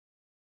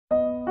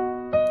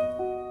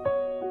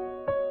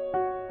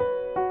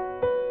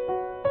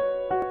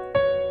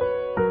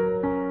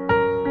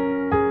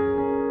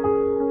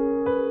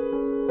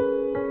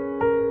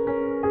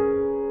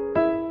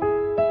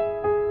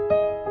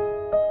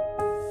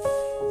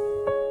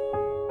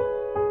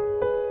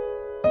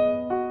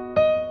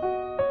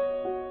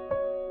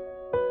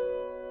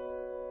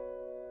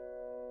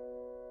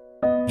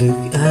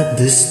Look at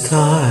the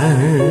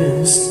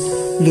stars,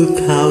 look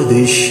how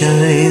they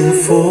shine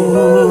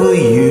for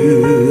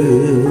you,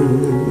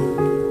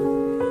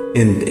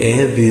 and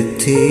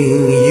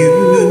everything you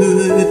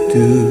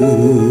do.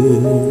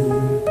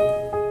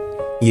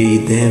 Yea,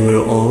 they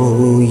were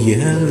all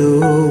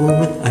yellow.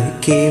 I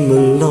came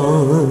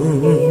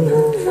along,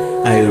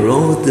 I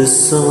wrote the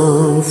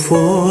song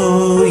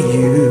for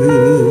you,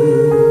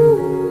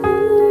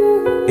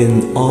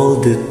 and all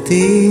the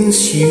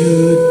things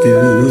you do.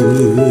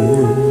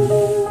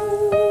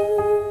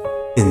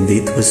 And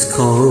it was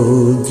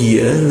called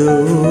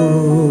yellow.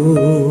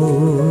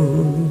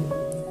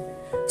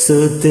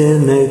 So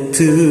then I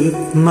took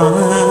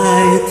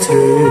my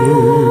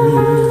turn.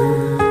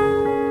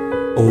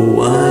 Oh,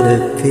 what a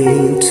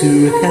thing to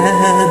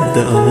have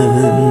done.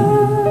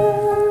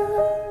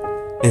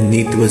 And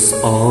it was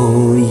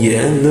all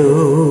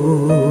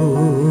yellow.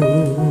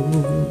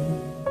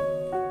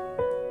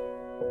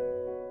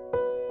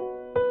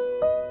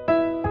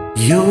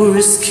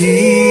 Your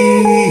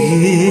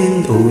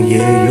skin, oh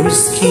yeah, your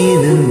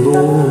skin and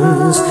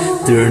bones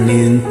turn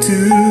into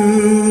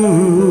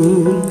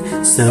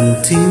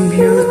something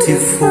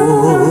beautiful.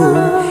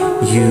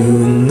 You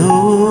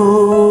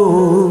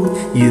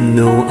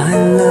know I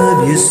love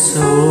you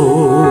so.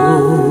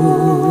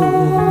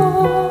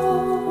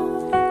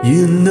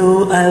 You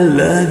know I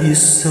love you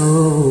so.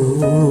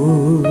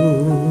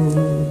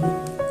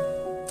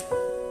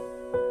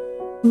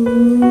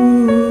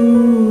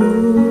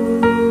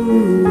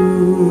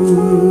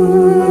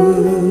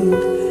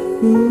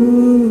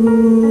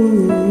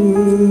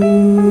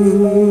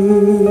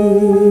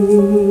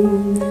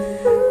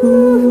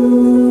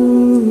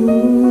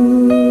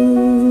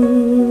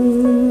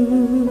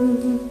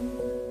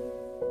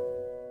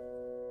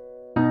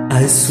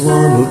 I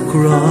swam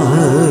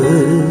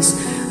across,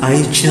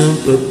 I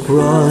jump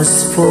across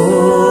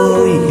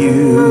for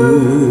you.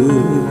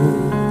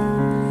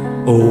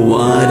 Oh,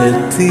 what a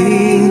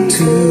thing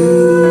to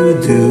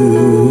do.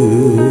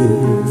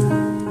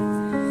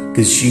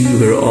 'Cause you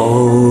were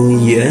all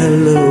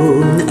yellow.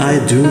 I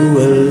drew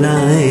a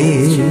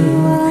line,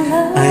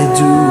 I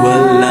drew a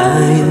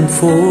line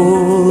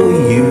for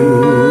you.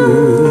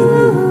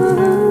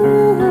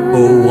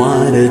 Oh,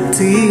 what a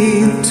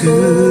thing to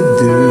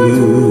do.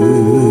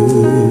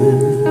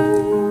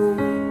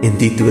 And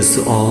it was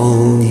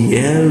all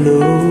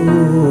yellow.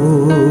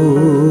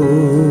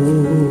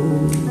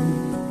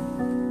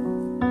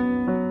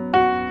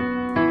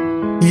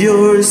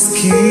 Your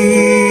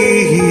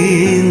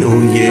skin,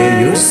 oh yeah,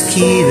 your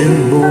skin and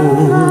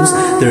bones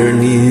turn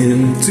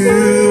into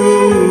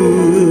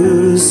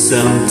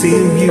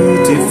something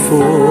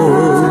beautiful.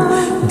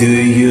 Do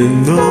you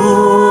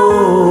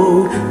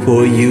know,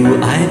 for you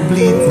I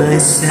bleed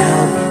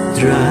myself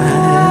dry.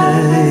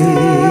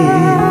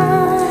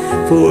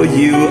 For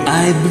you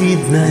I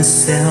bleed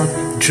myself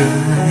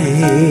dry.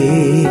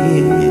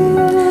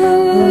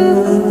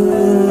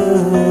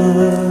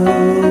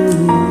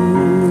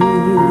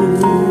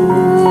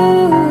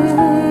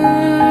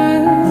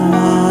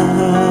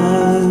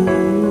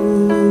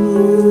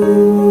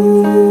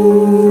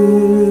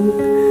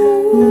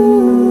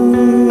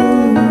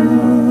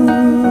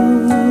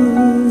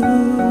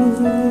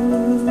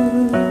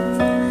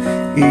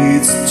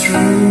 It's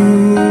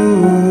true.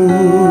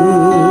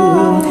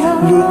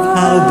 Look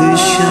how they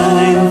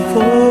shine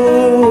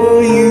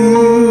for you.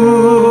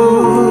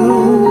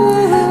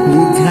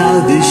 Look how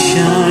they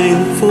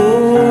shine for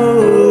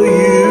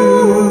you.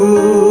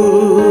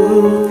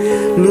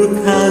 Look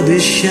how they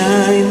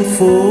shine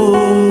for.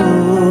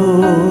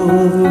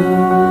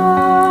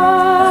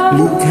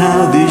 Look how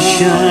they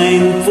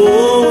shine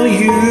for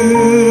you.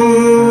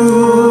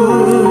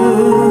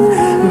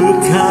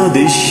 Look how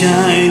they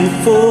shine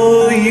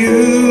for you.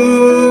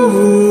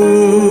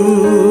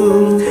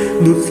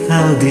 Look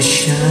how they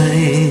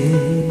shine.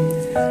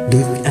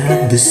 Look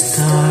at the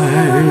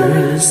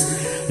stars.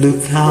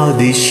 Look how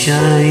they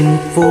shine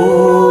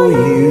for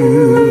you.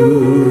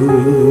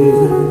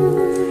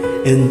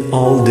 And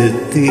all the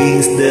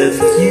things that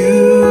you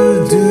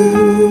do.